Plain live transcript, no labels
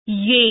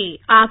ये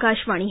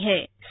आकाशवाणी है।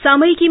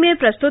 सामयिकी में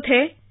प्रस्तुत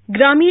है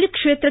ग्रामीण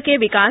क्षेत्र के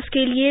विकास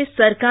के लिए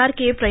सरकार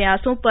के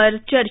प्रयासों पर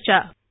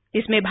चर्चा।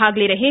 इसमें भाग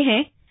ले रहे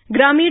हैं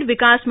ग्रामीण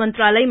विकास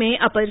मंत्रालय में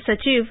अपर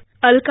सचिव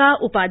अलका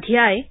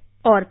उपाध्याय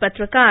और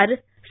पत्रकार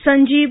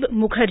संजीव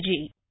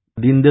मुखर्जी।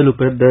 दीनदयाल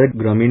उपाध्याय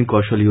ग्रामीण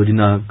कौशल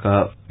योजना का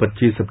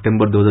 25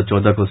 सितंबर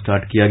 2014 को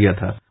स्टार्ट किया गया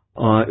था।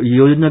 ये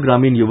योजना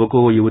ग्रामीण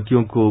युवकों व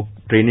युवतियों को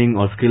ट्रेनिंग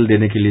और स्किल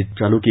देने के लिए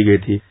चालू की गई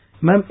थी।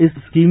 मैम, इस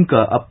स्कीम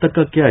का अब तक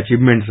का क्या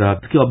अचीवमेंट रहा,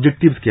 इसके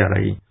ऑब्जेक्टिव्स क्या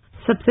रही?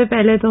 सबसे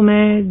पहले तो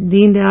मैं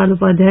दीनदयाल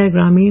उपाध्याय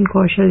ग्रामीण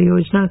कौशल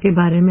योजना के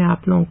बारे में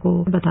आप लोगों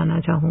को बताना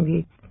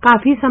चाहूंगी।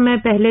 काफी समय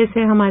पहले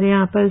से हमारे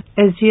यहाँ पर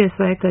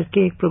SGSY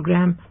करके एक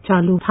प्रोग्राम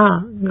चालू था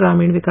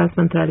ग्रामीण विकास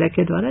मंत्रालय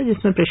के द्वारा,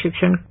 जिसमें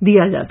प्रशिक्षण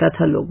दिया जाता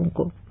था लोगों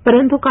को।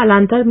 परंतु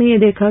कालांतर में ये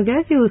देखा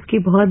गया कि उसकी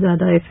बहुत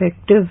ज्यादा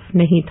इफेक्टिव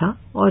नहीं था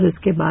और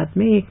इसके बाद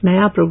में एक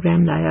नया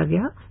प्रोग्राम लाया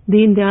गया,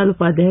 दीनदयाल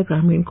उपाध्याय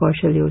ग्रामीण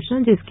कौशल योजना,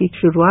 जिसकी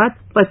शुरुआत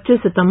 25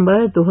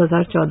 सितंबर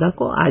 2014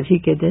 को आज ही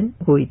के दिन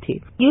हुई थी।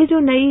 ये जो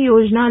नई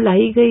योजना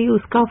लाई गई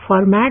उसका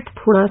फॉर्मेट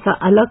थोड़ा सा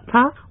अलग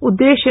था,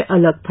 उद्देश्य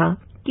अलग था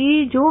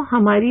कि जो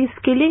हमारी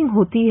स्किलिंग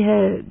होती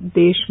है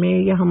देश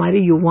में या हमारे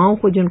युवाओं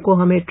को जिनको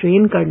हमें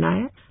ट्रेन करना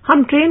है,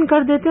 हम ट्रेन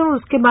कर देते हैं और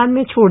उसके बाद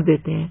में छोड़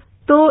देते हैं।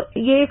 तो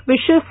ये एक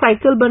विशेष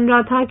साइकिल बन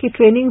रहा था कि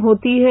ट्रेनिंग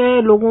होती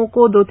है लोगों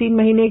को 2-3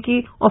 महीने की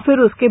और फिर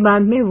उसके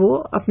बाद में वो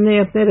अपने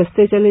अपने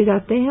रास्ते चले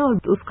जाते हैं और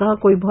उसका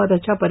कोई बहुत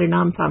अच्छा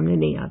परिणाम सामने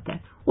नहीं आता है।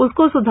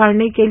 उसको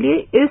सुधारने के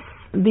लिए इस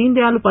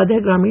दीनदयाल उपाध्याय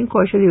ग्रामीण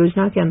कौशल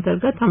योजना के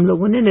अंतर्गत हम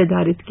लोगों ने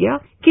निर्धारित किया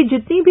कि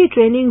जितनी भी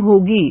ट्रेनिंग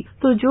होगी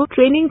तो जो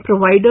ट्रेनिंग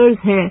प्रोवाइडर्स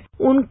हैं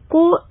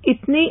उनको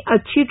इतनी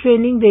अच्छी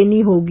ट्रेनिंग देनी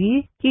होगी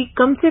कि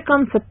कम से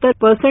कम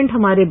 70%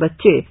 हमारे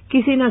बच्चे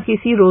किसी न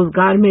किसी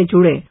रोजगार में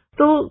जुड़े।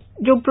 तो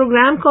जो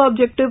प्रोग्राम का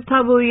ऑब्जेक्टिव था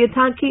वो ये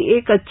था कि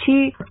एक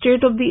अच्छी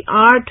state of the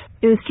art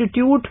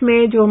institute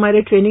में, जो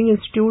हमारे ट्रेनिंग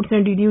इंस्टीट्यूट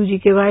हैं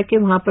DDU-GKY के,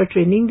 वहां पर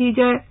ट्रेनिंग दी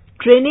जाए।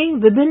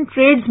 ट्रेनिंग विभिन्न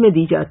ट्रेड्स में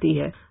दी जाती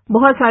है,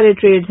 बहुत सारे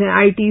ट्रेड्स हैं,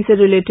 IT से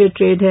रिलेटेड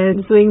ट्रेड है,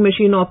 स्विंग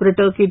मशीन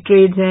ऑपरेटर की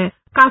ट्रेड्स हैं,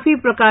 काफी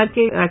प्रकार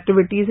के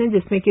एक्टिविटीज हैं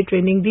जिसमें की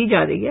ट्रेनिंग दी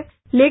जा रही है।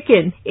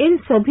 लेकिन इन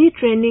सभी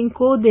ट्रेनिंग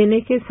को देने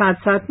के साथ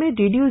साथ में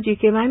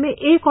DDU-GKY में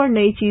एक और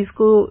नई चीज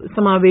को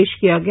समावेश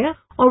किया गया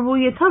और वो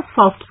ये था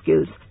सॉफ्ट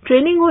स्किल्स।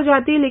 ट्रेनिंग हो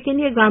जाती है लेकिन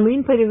ये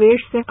ग्रामीण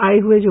परिवेश से आए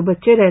हुए जो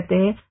बच्चे रहते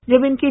हैं,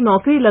 जब इनकी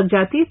नौकरी लग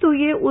जाती तो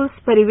ये उस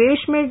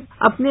परिवेश में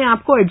अपने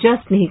आप को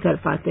एडजस्ट नहीं कर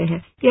पाते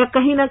हैं, या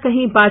कहीं ना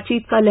कहीं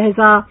बातचीत का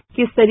लहजा,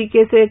 किस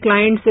तरीके से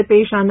क्लाइंट से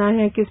पेश आना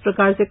है, किस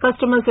प्रकार से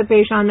कस्टमर से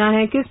पेश आना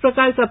है, किस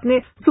प्रकार से अपने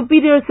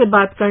सुपीरियर से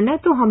बात करना है।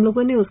 तो हम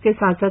लोगों ने उसके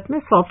साथ साथ में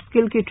सॉफ्ट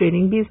स्किल की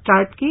ट्रेनिंग भी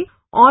स्टार्ट की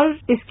और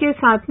इसके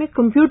साथ में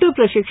कंप्यूटर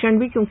प्रशिक्षण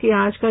भी, क्योंकि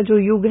आज का जो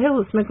युग है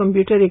उसमें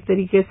कंप्यूटर एक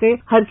तरीके से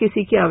हर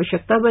किसी की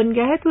आवश्यकता बन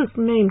गया है, तो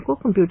उसमें इनको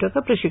कंप्यूटर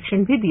का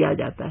प्रशिक्षण भी दिया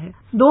जाता है।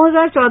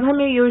 2014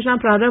 में योजना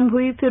प्रारंभ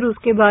हुई। फिर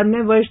उसके बाद में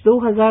वर्ष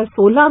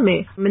 2016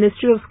 में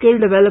मिनिस्ट्री ऑफ स्किल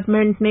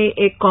डेवलपमेंट ने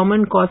एक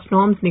कॉमन कॉस्ट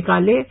नॉर्म्स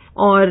निकाले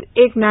और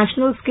एक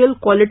नेशनल स्किल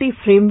क्वालिटी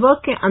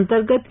फ्रेमवर्क के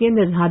अंतर्गत ये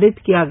निर्धारित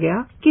किया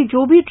गया कि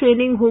जो भी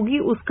ट्रेनिंग होगी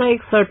उसका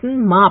एक सर्टन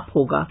माप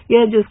होगा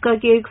या जिसका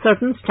कि एक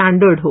सर्टन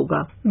स्टैंडर्ड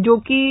होगा, जो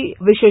कि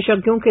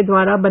विशेषज्ञों के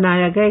द्वारा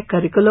बनाया गया एक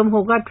करिकुलम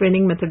होगा,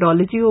 ट्रेनिंग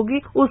मेथोडोलॉजी होगी,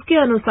 उसके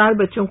अनुसार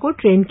बच्चों को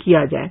ट्रेन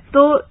किया जाए।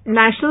 तो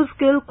नेशनल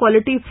स्किल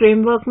क्वालिटी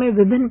फ्रेमवर्क में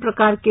विभिन्न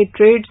प्रकार के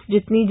ट्रेड्स,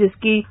 जितनी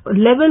जिसकी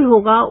लेवल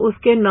होगा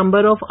उसके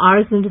नंबर ऑफ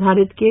आवर्स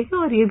निर्धारित किए गए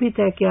और ये भी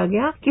तय किया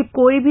गया कि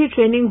कोई भी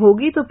ट्रेनिंग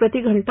होगी तो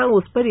प्रति घंटा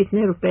उस पर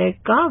इतने रुपए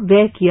का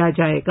व्यय किया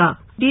जाएगा।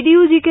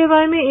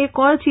 DDU-GKY में एक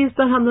और चीज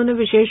पर हम लोगों ने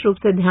विशेष रूप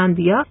से ध्यान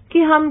दिया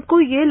कि हमको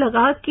ये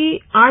लगा कि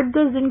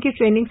 8-10 दिन की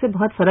ट्रेनिंग से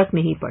बहुत फर्क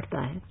नहीं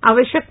पड़ता है।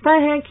 आवश्यकता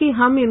है कि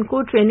हम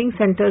इनको ट्रेनिंग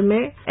सेंटर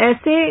में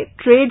ऐसे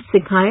ट्रेड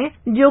सिखाएं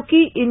जो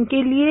कि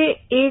इनके लिए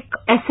एक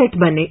एसेट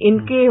बने,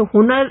 इनके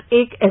हुनर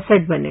एक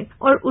एसेट बने,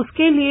 और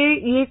उसके लिए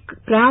ये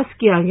प्रयास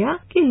किया गया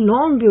कि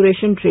लॉन्ग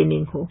ड्यूरेशन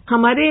ट्रेनिंग हो।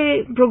 हमारे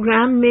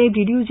प्रोग्राम में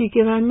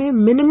DDU-GKY में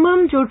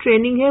मिनिमम जो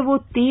ट्रेनिंग है वो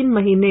 3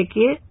 महीने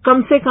के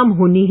कम से कम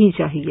होनी ही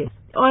चाहिए।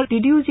 और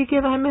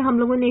DDU-GKY में हम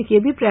लोगों ने एक ये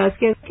भी प्रयास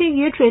किया कि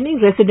ये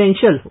ट्रेनिंग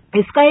रेसिडेंशियल हो।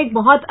 इसका एक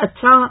बहुत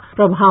अच्छा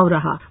प्रभाव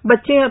रहा।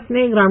 बच्चे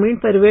अपने ग्रामीण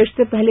परिवेश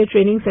से पहले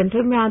ट्रेनिंग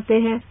सेंटर में आते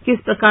हैं, किस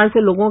प्रकार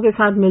से लोगों के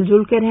साथ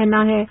मिलजुल के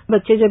रहना है।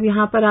 बच्चे जब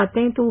यहाँ पर आते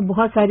हैं तो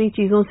बहुत सारी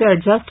चीजों से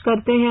एडजस्ट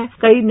करते हैं,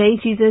 कई नई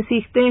चीजें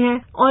सीखते हैं।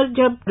 और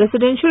जब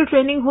रेसिडेंशियल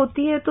ट्रेनिंग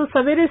होती है तो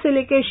सवेरे से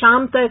लेकर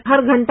शाम तक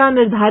हर घंटा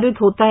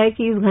निर्धारित होता है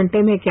कि इस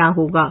घंटे में क्या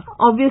होगा।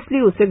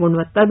 ऑब्वियसली उससे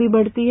गुणवत्ता भी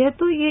बढ़ती है।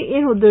 तो ये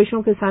इन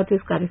उद्देश्यों के साथ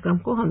इस कार्यक्रम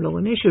को हम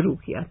लोगों ने शुरू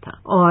किया था।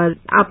 और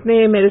आपने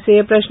मेरे से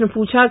ये प्रश्न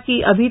पूछा कि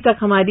अभी तक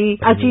हमारी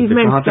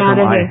अचीवमेंट क्या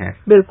रहे।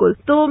 बिल्कुल,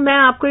 तो मैं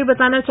आपको ये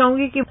बताना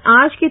चाहूंगी कि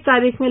आज की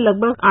तारीख में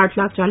लगभग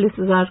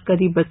 8,40,000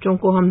 करीब बच्चों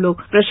को हम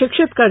लोग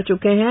प्रशिक्षित कर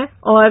चुके हैं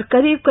और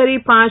करीब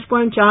करीब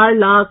 5.4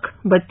 लाख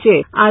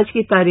बच्चे आज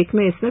की तारीख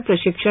में इसमें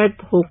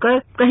प्रशिक्षित होकर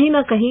कहीं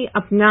न कहीं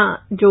अपना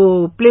जो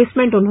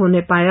प्लेसमेंट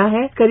उन्होंने पाया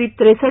है, करीब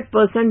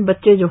 63%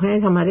 बच्चे जो हैं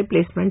हमारे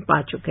प्लेसमेंट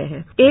पा चुके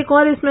हैं। एक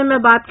और इसमें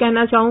मैं बात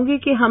कहना चाहूंगी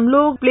कि हम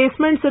लोग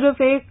प्लेसमेंट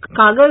सिर्फ एक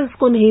कागज सेल्फ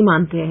को नहीं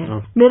मानते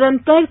हैं।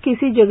 निरंतर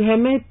किसी जगह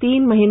में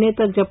 3 महीने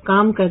तक जब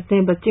काम करते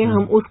हैं बच्चे,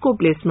 हम उसको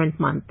प्लेसमेंट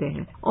मानते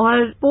हैं।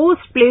 और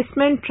पोस्ट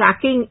प्लेसमेंट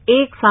ट्रैकिंग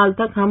 1 साल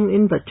तक हम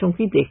इन बच्चों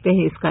की देखते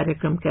हैं इस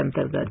कार्यक्रम के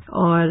अंतर्गत।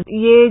 और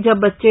ये जब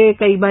बच्चे,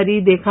 कई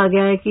बारी देखा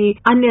गया है कि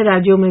अन्य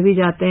राज्यों में भी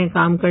जाते हैं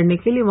काम करने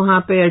के लिए,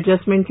 वहां पे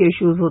एडजस्टमेंट के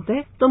इश्यूज होते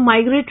हैं, तो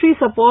माइग्रेटरी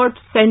सपोर्ट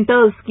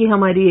सेंटर्स की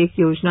हमारी एक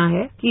योजना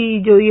है कि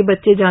जो ये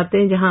बच्चे जाते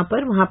हैं जहां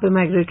पर, वहां पे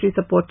माइग्रेटरी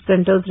सपोर्ट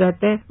सेंटर्स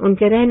रहते हैं,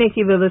 उनके रहने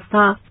की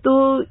व्यवस्था।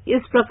 तो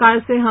इस प्रकार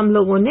से हम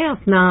लोगों ने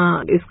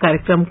अपना इस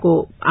कार्यक्रम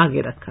को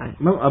आगे रखा है।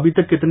 मैम, अभी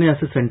तक कितने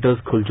ऐसे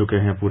सेंटर्स खुल चुके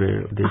हैं पूरे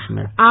देश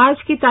में?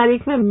 आज की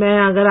तारीख में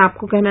मैं अगर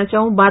आपको कहना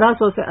चाहूँ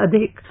 1200 से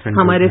अधिक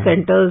हमारे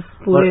सेंटर्स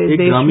पूरे देश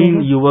में।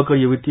 ग्रामीण युवक और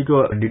युवती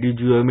को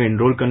डीडीजीओ में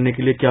एनरोल करने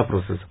के लिए क्या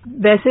प्रोसेस?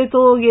 वैसे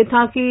तो ये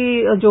था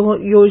कि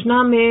जो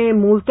योजना में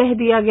मूलतः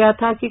दिया गया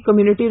था कि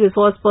कम्युनिटी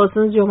रिसोर्स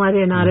पर्सन जो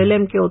हमारे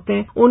एनआरएलएम के होते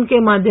हैं,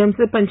 उनके माध्यम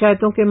से,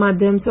 पंचायतों के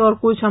माध्यम से, और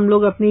कुछ हम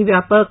लोग अपनी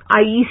व्यापक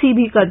आईईसी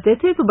भी करते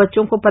थे तो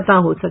बच्चों को पता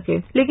हो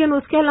सके। लेकिन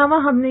उसके अलावा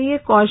हमने ये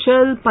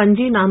कौशल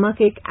पंजी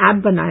नामक एक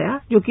ऐप बनाया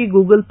जो कि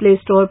गूगल प्ले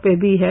स्टोर पे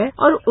भी है,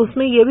 और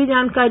उसमें ये भी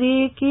जानकारी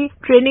है कि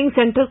ट्रेनिंग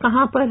सेंटर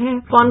कहाँ पर है,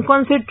 कौन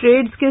कौन से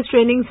ट्रेड्स के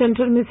ट्रेनिंग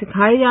सेंटर में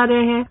सिखाए जा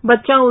रहे हैं।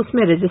 बच्चा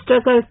उसमें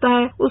रजिस्टर करता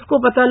है, उसको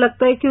पता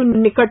लगता है कि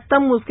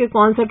निकटतम उसके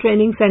कौन सा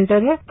ट्रेनिंग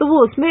सेंटर है, तो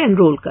वो उसमें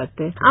एनरोल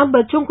करते हैं। अब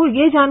बच्चों को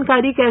ये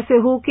जानकारी कैसे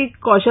हो कि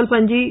कौशल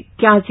पंजी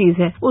क्या चीज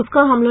है,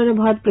 उसका हम लोगों ने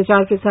बहुत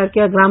प्रचार प्रसार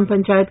किया। ग्राम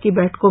पंचायत की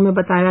बैठकों में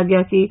बताया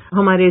गया कि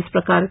हमारे इस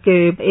प्रकार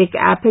के एक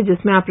ऐप है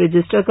जिसमें आप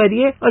रजिस्टर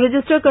करिए, और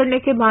रजिस्टर करने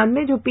के बाद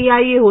में जो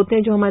पीआईए होते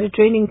हैं, जो हमारे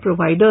ट्रेनिंग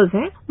प्रोवाइडर्स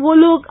हैं, वो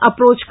लोग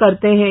अप्रोच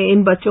करते हैं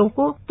इन बच्चों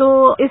को।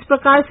 तो इस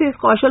प्रकार से इस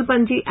कौशल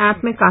पंजी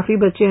ऐप में काफी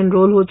बच्चे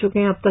एनरोल हो चुके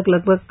हैं। अब तक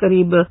लगभग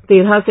करीब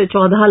 13 से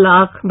 14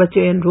 लाख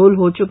बच्चे एनरोल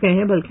हो चुके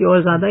हैं, बल्कि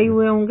और ज्यादा ही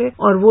हुए होंगे।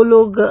 और वो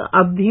लोग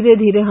अब धीरे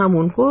धीरे हम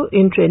उनको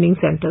इन ट्रेनिंग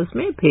सेंटर्स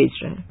में भेज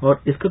रहे हैं। और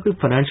इसका कोई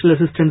फाइनेंशियल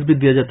असिस्टेंस भी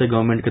दिया जाता है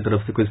गवर्नमेंट की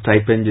तरफ से, कोई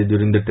stipend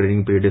during the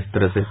training period, इस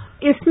तरह से?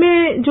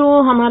 इसमें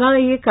जो हमारा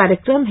ये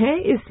कार्यक्रम है,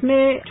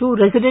 इसमें जो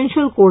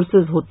रेजिडेंशियल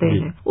कोर्सेज होते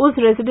हैं, उस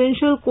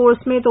रेजिडेंशियल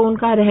कोर्स में तो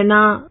उनका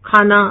रहना,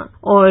 खाना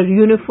और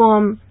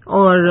यूनिफॉर्म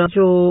और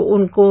जो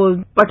उनको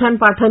पठन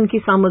पाठन की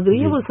सामग्री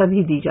है वो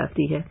सभी दी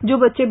जाती है। जो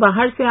बच्चे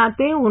बाहर से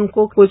आते हैं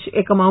उनको कुछ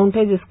एक अमाउंट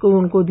है जिसको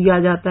उनको दिया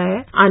जाता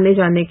है आने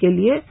जाने के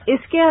लिए।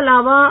 इसके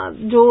अलावा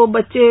जो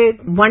बच्चे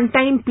वन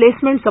टाइम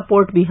प्लेसमेंट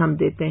सपोर्ट भी हम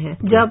देते हैं।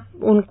 जब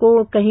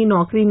उनको कहीं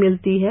नौकरी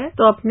मिलती है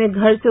तो अपने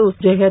घर से उस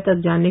जगह तक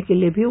जाने के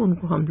लिए भी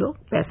उनको हम लोग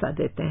पैसा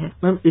देते हैं।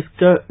 मैम,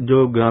 इसका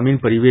जो ग्रामीण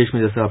परिवेश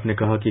में, जैसे आपने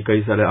कहा कि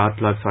कई सारे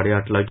 8 लाख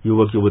 8.5 लाख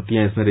युवक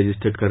युवतियां इसमें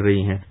रजिस्टर्ड कर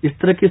रही हैं, इस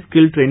तरह की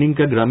स्किल ट्रेनिंग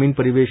का ग्रामीण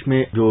परिवेश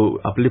में जो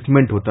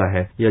अपलिफ्टमेंट होता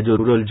है या जो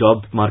रूरल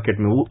जॉब मार्केट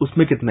में, वो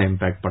उसमें कितना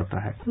इम्पैक्ट पड़ता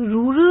है?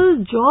 रूरल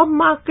जॉब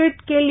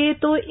मार्केट के लिए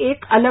तो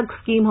एक अलग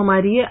स्कीम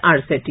हमारी है,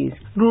 RSETIs,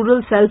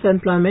 rural self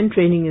employment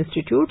training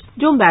institute,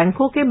 जो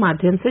बैंकों के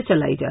माध्यम से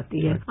चलाई जाती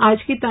है।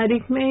 आज की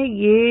तारीख में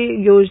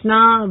ये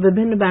योजना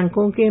विभिन्न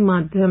बैंकों के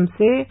माध्यम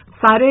से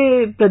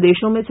सारे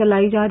प्रदेशों में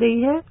चलाई जा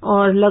रही है,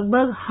 और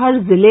लगभग हर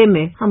जिले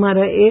में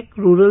हमारा एक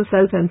rural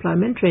self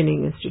employment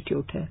training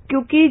institute है।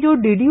 क्योंकि जो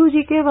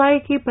DDU-GKY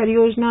की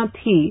परियोजना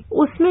थी,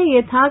 उसमें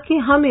यह था कि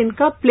हम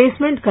इनका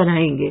प्लेसमेंट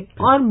कराएंगे,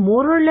 और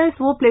मोर और लेस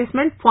वो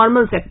प्लेसमेंट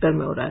फॉर्मल सेक्टर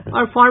में हो रहा है।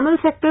 और फॉर्मल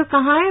सेक्टर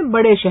कहाँ है?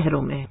 बड़े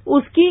शहरों में।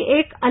 उसकी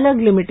एक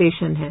अलग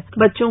लिमिटेशन है,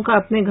 बच्चों का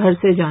अपने घर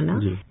से जाना।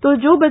 तो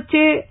जो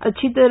बच्चे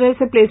अच्छी तरह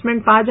से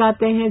प्लेसमेंट पा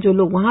जाते हैं, जो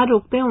लोग वहां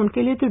रुकते हैं,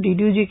 उनके लिए तो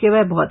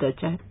DDU-GKY बहुत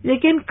अच्छा है।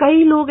 लेकिन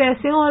कई लोग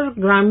ऐसे, और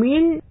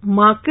ग्रामीण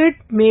मार्केट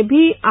में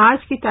भी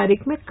आज की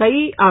तारीख में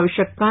कई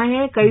आवश्यकताएं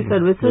हैं, कई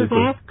सर्विसेज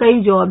हैं,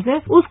 कई जॉब्स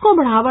हैं, उसको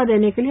बढ़ावा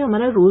देने के लिए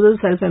हमारा rural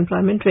self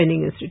employment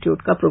training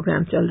institute का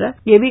प्रोग्राम चल रहा है।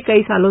 ये भी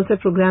कई सालों से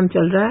प्रोग्राम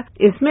चल रहा है।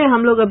 इसमें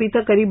हम लोग अभी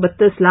तक करीब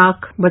 32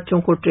 लाख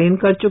बच्चों को ट्रेन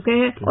कर चुके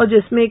हैं, और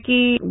जिसमें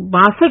कि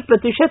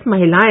 62%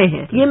 महिलाएं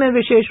हैं। ये मैं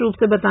विशेष रूप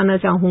से बताना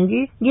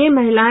चाहूंगी। ये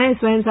महिलाएं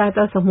स्वयं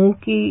सहायता समूह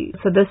की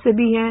सदस्य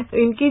भी हैं।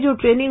 इनकी जो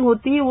ट्रेनिंग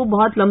होती है वो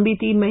बहुत लंबी,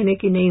 3 महीने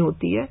की नहीं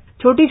होती है,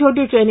 छोटी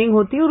छोटी ट्रेनिंग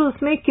होती है। और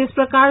उसमें किस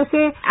प्रकार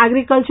से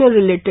agriculture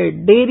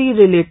related, dairy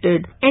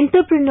related,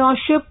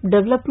 entrepreneurship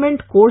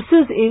development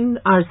courses in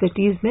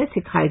RSETIs में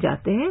सिखाए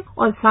जाते हैं,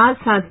 और साथ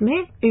साथ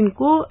में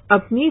इनको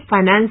अपनी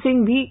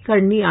फाइनेंसिंग भी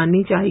करनी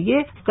आनी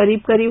चाहिए। करीब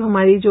करीब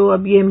हमारी जो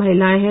अब ये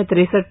महिलाएं हैं,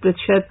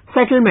 63%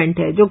 सेटलमेंट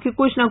है, जो कि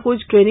कुछ न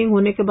कुछ ट्रेनिंग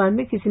होने के बाद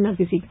में किसी न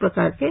किसी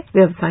प्रकार के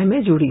व्यवसाय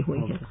में जुड़ी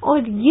हुई है।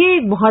 और ये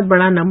एक बहुत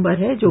बड़ा नंबर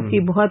है जो कि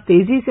बहुत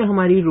तेजी से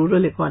हमारी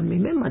रूरल इकोनॉमी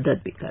में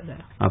मदद भी कर रहा है।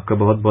 आपका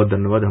बहुत बहुत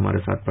धन्यवाद हमारे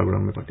साथ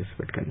प्रोग्राम में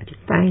पार्टिसिपेट करने के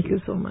लिए। Thank you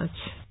so much.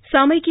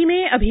 सामयिकी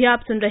में अभी आप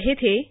सुन रहे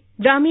थे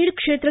ग्रामीण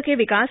क्षेत्र के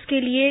विकास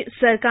के लिए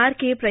सरकार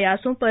के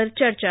प्रयासों पर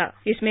चर्चा।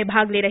 इसमें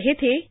भाग ले रहे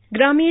थे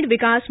ग्रामीण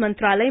विकास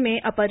मंत्रालय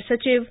में अपर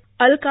सचिव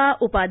अलका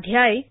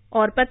उपाध्याय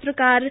और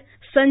पत्रकार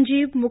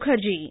संजीव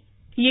मुखर्जी।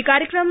 ये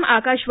कार्यक्रम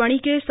आकाशवाणी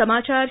के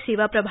समाचार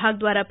सेवा प्रभाग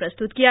द्वारा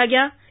प्रस्तुत किया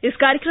गया। इस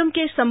कार्यक्रम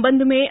के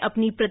संबंध में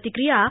अपनी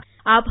प्रतिक्रिया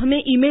आप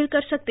हमें ईमेल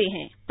कर सकते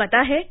हैं।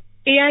 पता है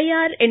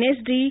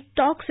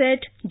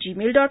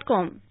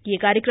AIRNSDTalks@gmail.com। ये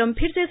कार्यक्रम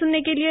फिर से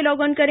सुनने के लिए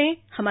लॉग ऑन करें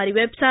हमारी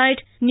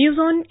वेबसाइट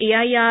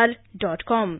newsonair.com।